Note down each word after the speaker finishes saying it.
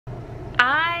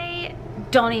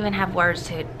don't even have words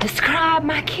to describe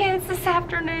my kids this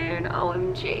afternoon.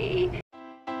 OMG.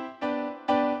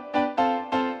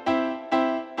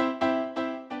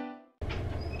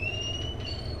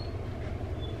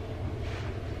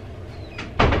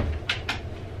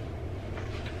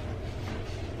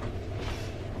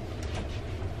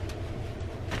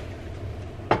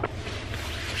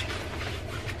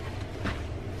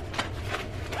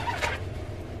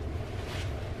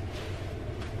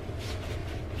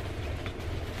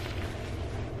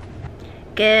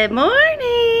 Good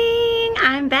morning,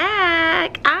 I'm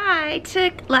back. I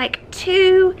took like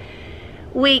 2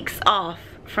 weeks off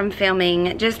from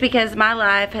filming just because my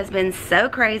life has been so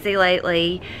crazy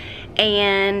lately,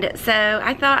 and so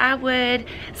I thought I would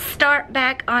start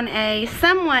back on a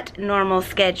somewhat normal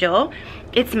schedule.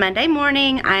 It's Monday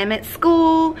morning, I am at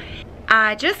school.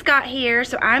 I just got here,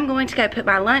 so I'm going to go put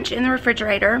my lunch in the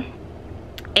refrigerator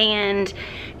and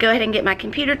go ahead and get my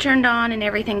computer turned on and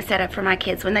everything set up for my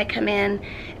kids when they come in.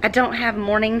 I don't have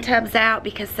morning tubs out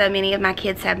because so many of my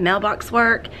kids have mailbox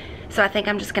work, so I think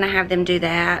I'm just gonna have them do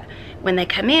that when they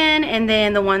come in, and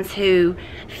then the ones who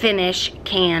finish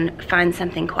can find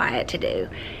something quiet to do.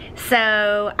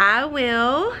 So I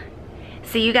will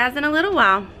see you guys in a little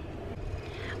while.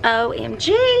 OMG,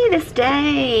 this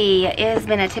day has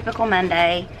been a typical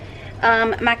Monday.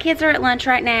 My kids are at lunch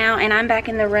right now and I'm back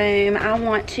in the room. I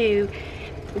want to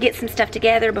get some stuff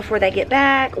together before they get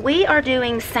back. We are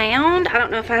doing sound. I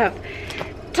don't know if I have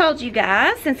told you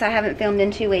guys since I haven't filmed in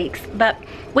 2 weeks, but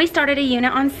we started a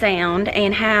unit on sound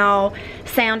and how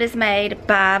sound is made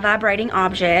by vibrating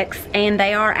objects, and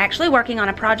they are actually working on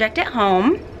a project at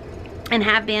home and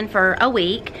have been for a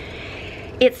week.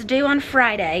 It's due on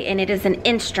Friday and it is an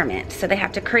instrument. So they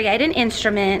have to create an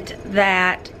instrument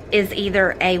that is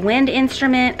either a wind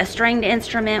instrument, a stringed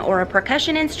instrument, or a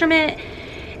percussion instrument,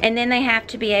 and then they have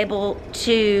to be able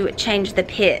to change the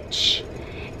pitch.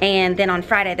 And then on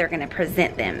Friday they're gonna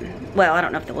present them. Well, I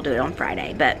don't know if they will do it on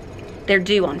Friday, but they're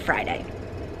due on Friday.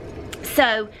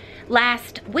 So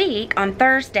last week on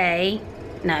Wednesday,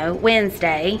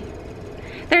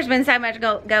 there's been so much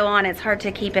go on, it's hard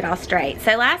to keep it all straight.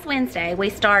 So last Wednesday we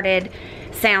started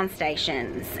sound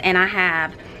stations, and I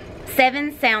have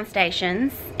 7 sound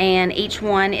stations, and each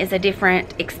one is a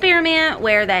different experiment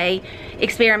where they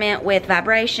experiment with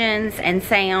vibrations and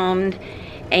sound.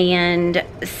 And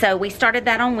so we started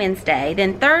that on Wednesday.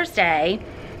 Then Thursday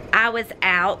I was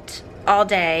out all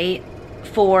day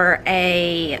for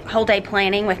a whole day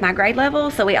planning with my grade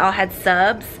level, so we all had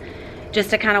subs just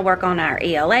to kind of work on our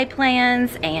ELA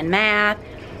plans and math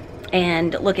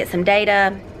and look at some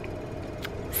data.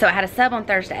 So I had a sub on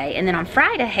Thursday, and then on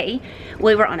Friday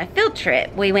we were on a field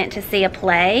trip. We went to see a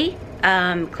play,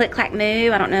 Click Clack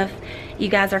Moo. I don't know if you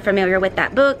guys are familiar with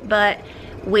that book, but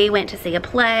we went to see a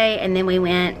play, and then we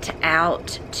went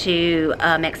out to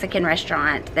a Mexican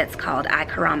restaurant that's called Ay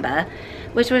Caramba,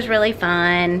 which was really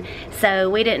fun. So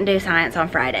we didn't do science on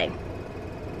Friday.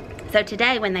 So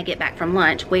today when they get back from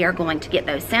lunch, we are going to get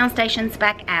those sound stations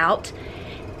back out,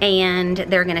 and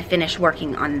they're gonna finish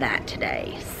working on that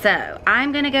today. So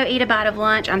I'm gonna go eat a bite of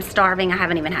lunch. I'm starving, I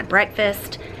haven't even had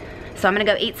breakfast. So I'm gonna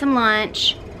go eat some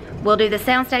lunch. We'll do the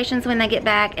sound stations when they get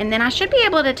back, and then I should be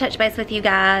able to touch base with you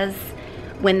guys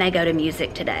when they go to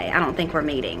music today. I don't think we're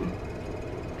meeting,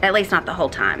 at least not the whole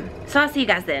time. So I'll see you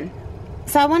guys then.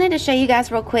 So I wanted to show you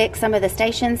guys real quick some of the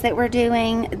stations that we're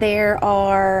doing. There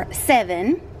are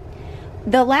 7.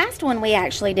 The last one we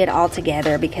actually did all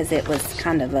together because it was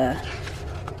kind of a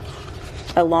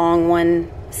long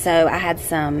one. So I had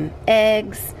some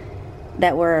eggs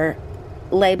that were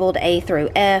labeled A through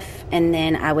F, and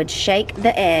then I would shake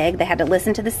the egg. They had to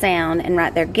listen to the sound and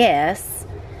write their guess,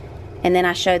 and then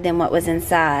I showed them what was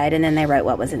inside, and then they wrote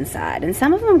what was inside. And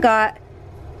some of them got,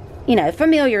 you know,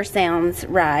 familiar sounds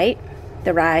right,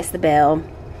 the rice, the bell,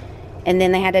 and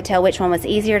then they had to tell which one was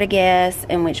easier to guess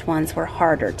and which ones were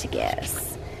harder to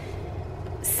guess.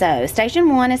 So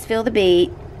station 1 is Feel the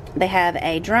Beat. They have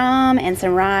a drum and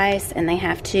some rice, and they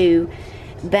have to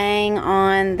bang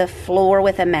on the floor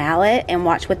with a mallet and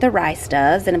watch what the rice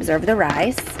does and observe the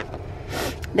rice.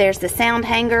 There's the sound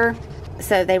hanger.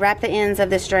 So they wrap the ends of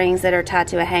the strings that are tied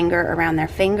to a hanger around their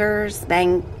fingers,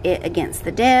 bang it against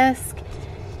the desk,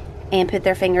 and put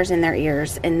their fingers in their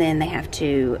ears, and then they have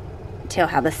to tell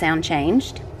how the sound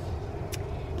changed.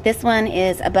 This one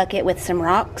is a bucket with some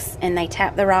rocks, and they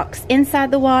tap the rocks inside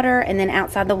the water and then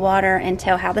outside the water and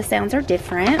tell how the sounds are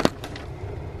different.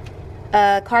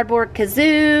 A cardboard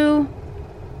kazoo.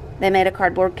 They made a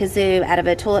cardboard kazoo out of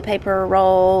a toilet paper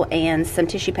roll and some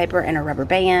tissue paper and a rubber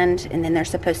band, and then they're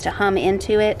supposed to hum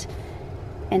into it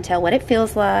and tell what it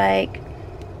feels like.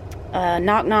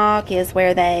 Knock knock is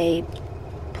where they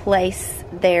place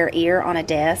their ear on a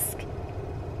desk,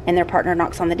 and their partner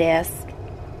knocks on the desk,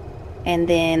 and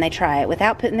then they try it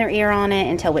without putting their ear on it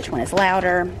and tell which one is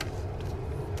louder.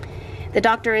 The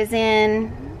doctor is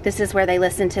in. This is where they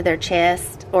listen to their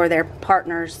chest or their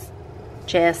partner's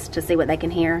chest to see what they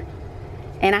can hear.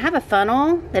 And I have a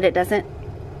funnel that it doesn't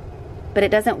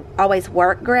always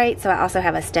work great, so I also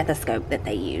have a stethoscope that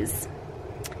they use.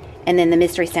 And then the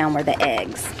mystery sound were the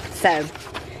eggs. So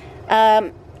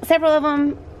several of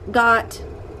them got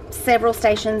several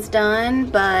stations done,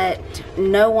 but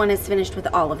no one is finished with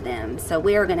all of them. So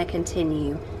we are going to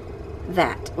continue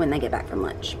that when they get back from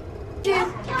lunch.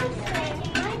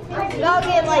 I'll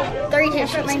get like 3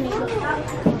 tissues.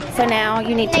 So now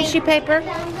you need tissue paper,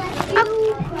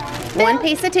 one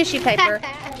piece of tissue paper,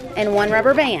 and 1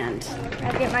 rubber band.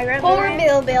 I'll get my rubber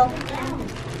band. Bill.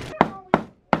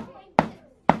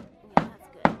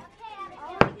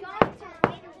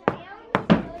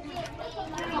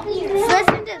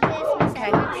 Listen to this.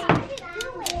 Okay.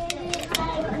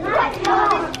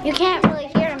 You can't really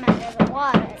hear them under the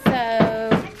water. So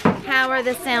how are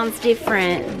the sounds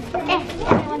different?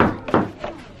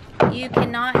 You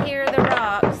cannot hear the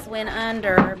rocks when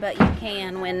under, but you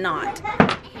can when not.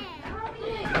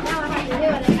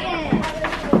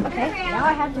 Okay, now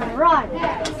I have to run.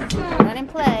 Run in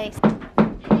place.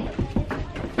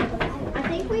 I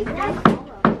think we've done.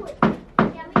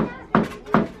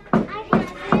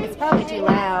 It's probably too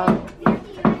loud.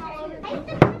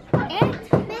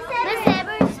 Miss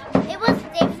Evers, it was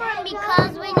different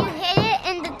because when you hit it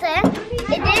in the tip,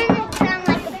 it didn't sound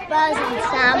like a buzzing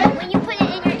sound, but when you put it in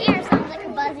your ear, it sounds like a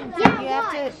buzzing sound.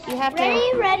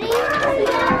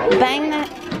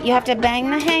 You have to bang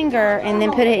the hanger and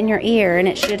then put it in your ear, and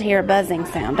it should hear a buzzing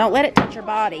sound. Don't let it touch your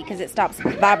body because it stops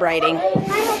vibrating.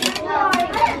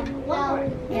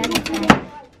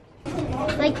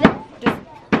 Like that. Just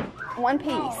 1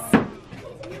 piece.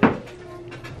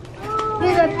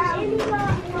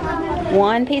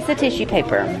 1 piece of tissue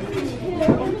paper.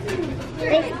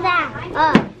 They stack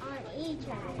up on each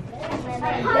one.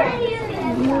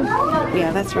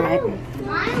 Yeah, that's right.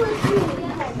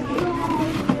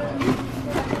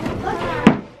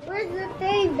 Where's the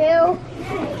thing, Bill?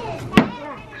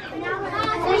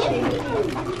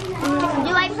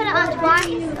 Do I put it on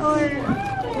twice or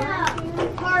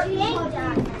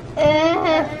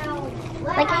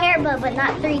like hair bow, but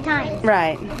not 3 times?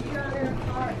 Right.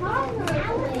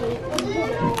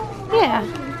 Yeah.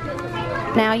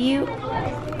 Now you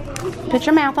put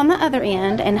your mouth on the other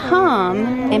end and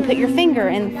hum and put your finger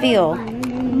and feel.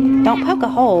 Don't poke a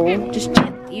hole. You just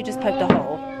poked a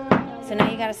hole. So now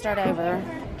you got to start over.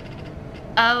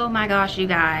 Oh my gosh, you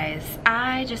guys.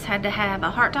 I just had to have a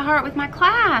heart-to-heart with my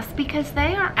class because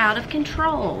they are out of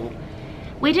control.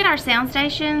 We did our sound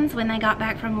stations when they got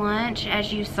back from lunch,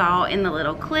 as you saw in the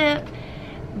little clip,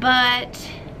 but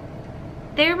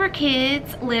there were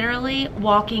kids literally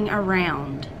walking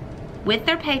around with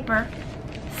their paper,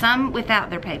 some without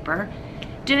their paper,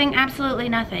 doing absolutely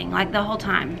nothing, like the whole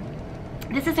time.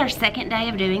 This is our 2nd day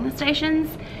of doing the stations,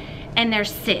 and there's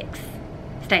 6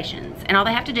 stations, and all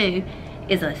they have to do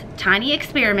is a tiny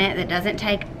experiment that doesn't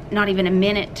take not even a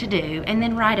minute to do, and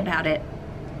then write about it.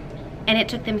 And it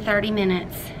took them 30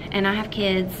 minutes, and I have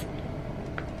kids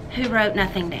who wrote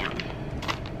nothing down.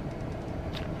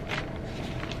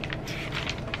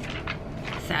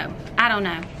 So, I don't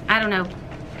know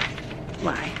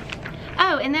why.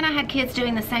 Oh, and then I had kids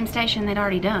doing the same station they'd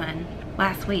already done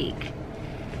last week.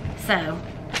 So,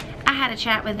 I had a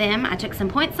chat with them. I took some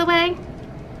points away,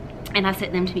 and I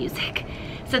sent them to music.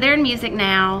 So they're in music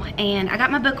now, and I got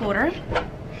my book order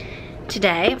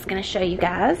today. I was gonna show you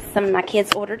guys. Some of my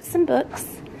kids ordered some books.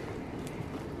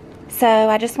 So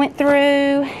I just went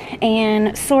through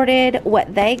and sorted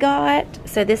what they got.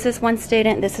 So this is one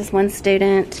student, this is one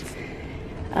student,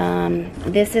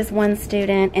 this is one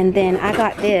student, and then I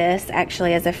got this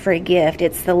actually as a free gift.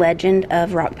 It's The Legend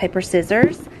of Rock, Paper,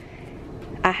 Scissors.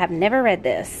 I have never read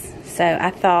this, so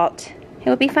I thought it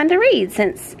would be fun to read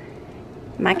since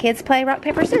my kids play rock,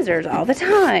 paper, scissors all the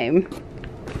time.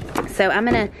 So I'm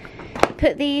gonna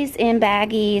put these in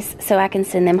baggies so I can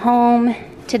send them home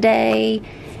today,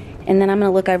 and then I'm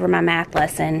gonna look over my math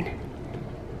lesson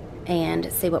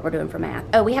and see what we're doing for math.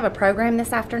 Oh, we have a program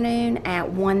this afternoon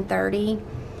at 1:30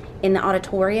 in the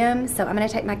auditorium, so I'm gonna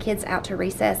take my kids out to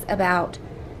recess about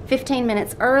 15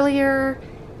 minutes earlier,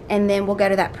 and then we'll go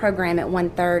to that program at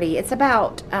 1:30. It's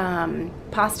about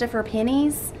pasta for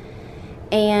pennies,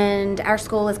 and our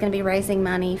school is going to be raising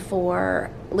money for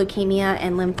leukemia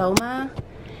and lymphoma.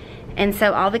 And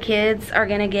so all the kids are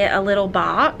going to get a little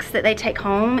box that they take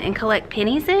home and collect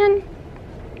pennies in.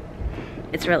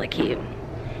 It's really cute.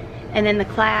 And then the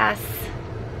class,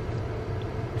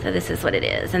 so this is what it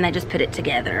is, and they just put it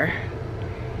together.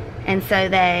 And so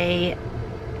they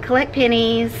collect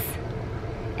pennies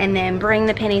and then bring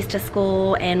the pennies to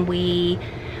school, and we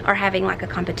are having like a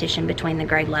competition between the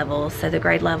grade levels. So the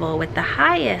grade level with the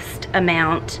highest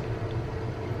amount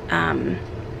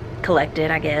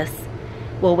collected, I guess,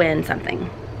 will win something.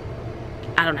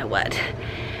 I don't know what.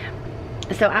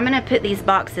 So I'm gonna put these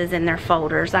boxes in their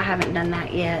folders. I haven't done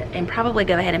that yet, and probably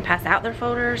go ahead and pass out their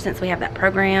folders since we have that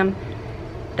program.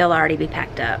 They'll already be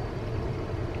packed up.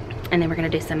 And then we're gonna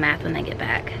do some math when they get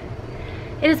back.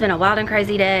 It has been a wild and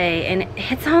crazy day, and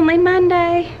it's only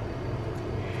Monday.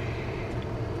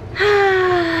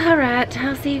 All right,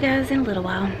 I'll see you guys in a little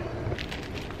while.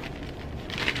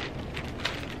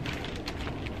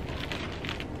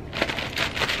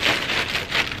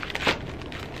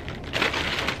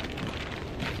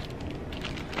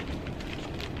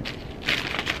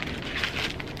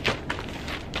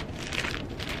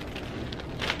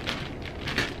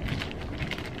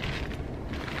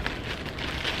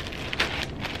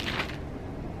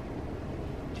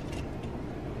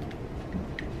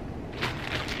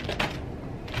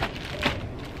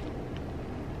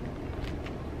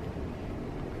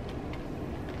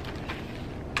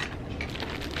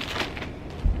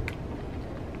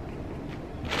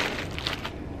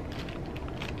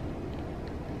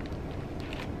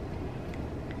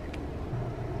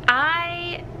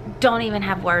 Don't even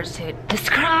have words to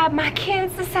describe my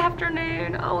kids this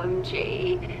afternoon.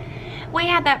 OMG. We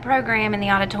had that program in the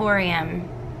auditorium.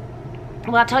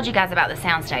 Well, I told you guys about the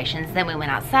sound stations. Then we went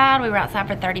outside. We were outside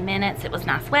for 30 minutes. It was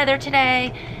nice weather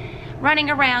today. Running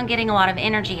around, getting a lot of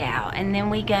energy out. And then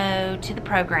we go to the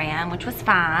program, which was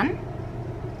fine.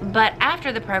 But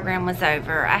after the program was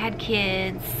over, I had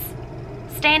kids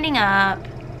standing up,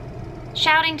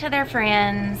 shouting to their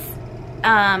friends.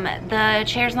 The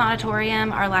chairs in the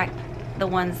auditorium are like the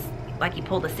ones like you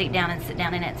pull the seat down and sit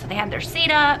down in it. So they had their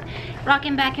seat up,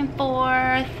 rocking back and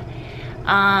forth,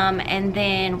 and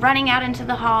then running out into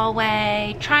the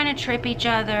hallway, trying to trip each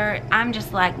other. I'm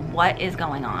just like, what is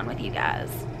going on with you guys?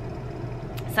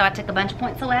 So I took a bunch of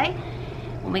points away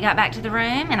when we got back to the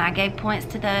room, and I gave points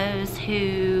to those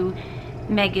who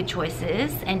made good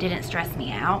choices and didn't stress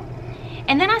me out.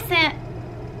 And then I sent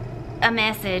a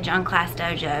message on Class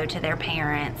Dojo to their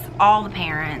parents, all the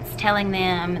parents, telling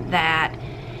them that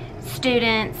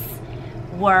students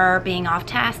were being off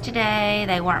task today,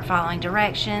 they weren't following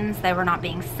directions, they were not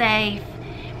being safe,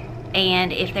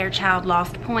 and if their child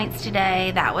lost points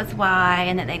today, that was why,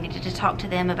 and that they needed to talk to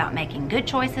them about making good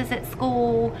choices at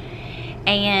school,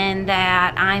 and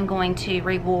that I'm going to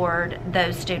reward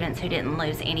those students who didn't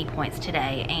lose any points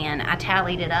today. And I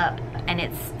tallied it up, and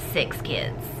it's 6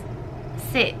 kids.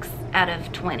 6 out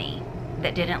of 20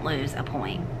 that didn't lose a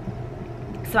point.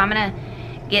 So I'm gonna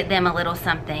get them a little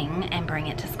something and bring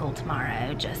it to school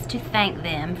tomorrow, just to thank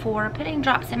them for putting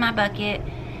drops in my bucket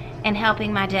and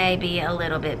helping my day be a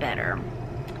little bit better.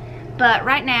 But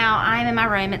right now I'm in my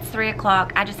room. It's 3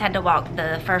 o'clock. I just had to walk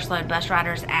the first load bus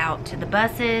riders out to the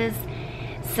buses.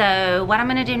 So what I'm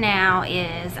gonna do now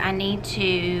is I need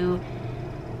to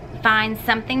find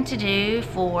something to do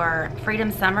for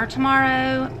Freedom Summer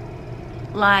tomorrow,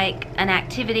 like an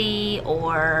activity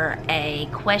or a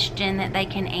question that they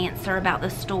can answer about the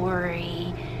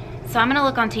story. So I'm gonna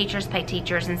look on Teachers Pay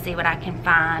Teachers and see what I can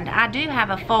find. I do have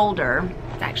a folder,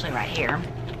 it's actually right here,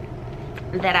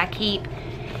 that I keep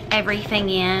everything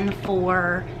in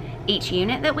for each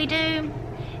unit that we do,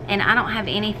 and I don't have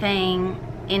anything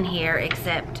in here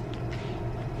except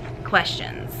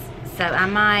questions. So I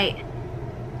might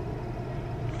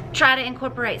try to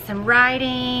incorporate some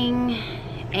writing.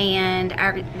 And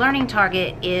our learning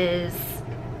target is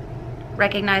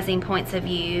recognizing points of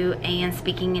view and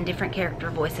speaking in different character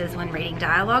voices when reading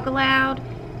dialogue aloud.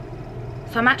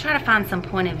 So I might try to find some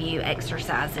point of view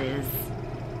exercises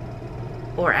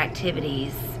or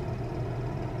activities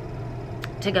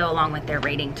to go along with their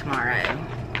reading tomorrow.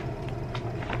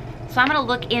 So I'm gonna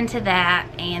look into that,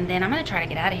 and then I'm gonna try to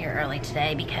get out of here early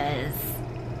today because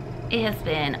it has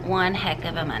been one heck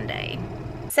of a Monday.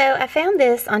 So I found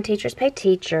this on Teachers Pay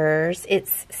Teachers.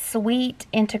 It's Sweet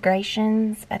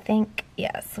Integrations, I think.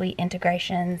 Yeah, Sweet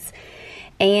Integrations.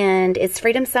 And it's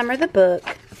Freedom Summer, the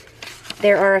book.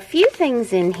 There are a few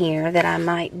things in here that I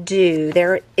might do.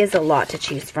 There is a lot to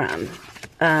choose from.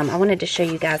 I wanted to show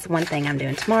you guys one thing I'm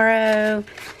doing tomorrow.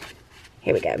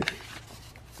 Here we go.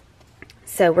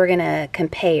 So we're going to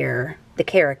compare the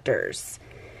characters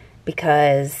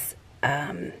because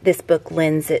this book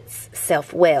lends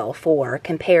itself well for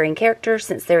comparing characters,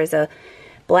 since there is a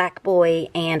black boy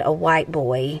and a white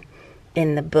boy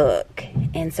in the book.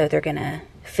 And so they're going to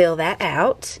fill that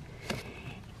out.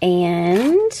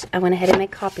 And I went ahead and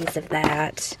made copies of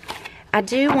that. I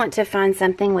do want to find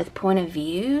something with point of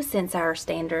view, since our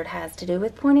standard has to do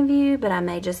with point of view, but I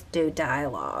may just do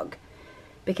dialogue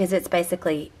because it's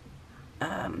basically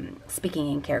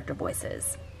speaking in character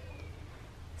voices.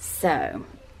 So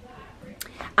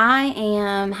I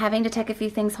am having to take a few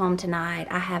things home tonight.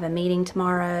 I have a meeting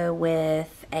tomorrow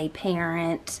with a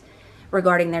parent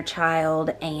regarding their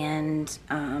child, and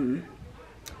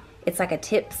it's like a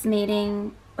tips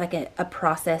meeting, like a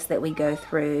process that we go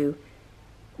through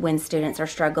when students are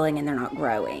struggling and they're not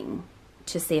growing,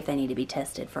 to see if they need to be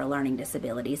tested for a learning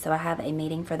disability. So I have a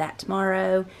meeting for that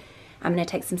tomorrow. I'm going to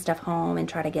take some stuff home and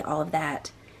try to get all of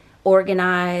that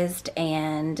organized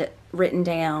and written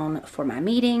down for my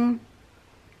meeting.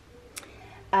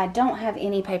 I don't have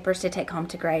any papers to take home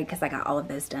to grade because I got all of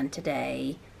those done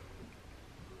today.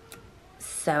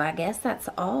 So I guess that's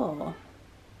all.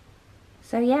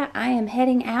 So yeah, I am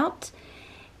heading out.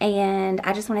 And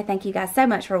I just want to thank you guys so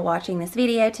much for watching this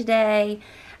video today.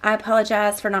 I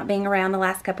apologize for not being around the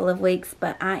last couple of weeks,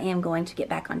 but I am going to get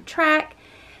back on track.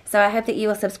 So I hope that you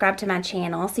will subscribe to my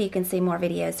channel so you can see more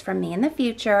videos from me in the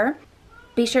future.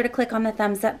 Be sure to click on the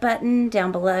thumbs up button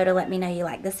down below to let me know you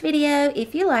like this video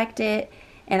if you liked it.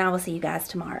 And I will see you guys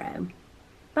tomorrow.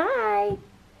 Bye!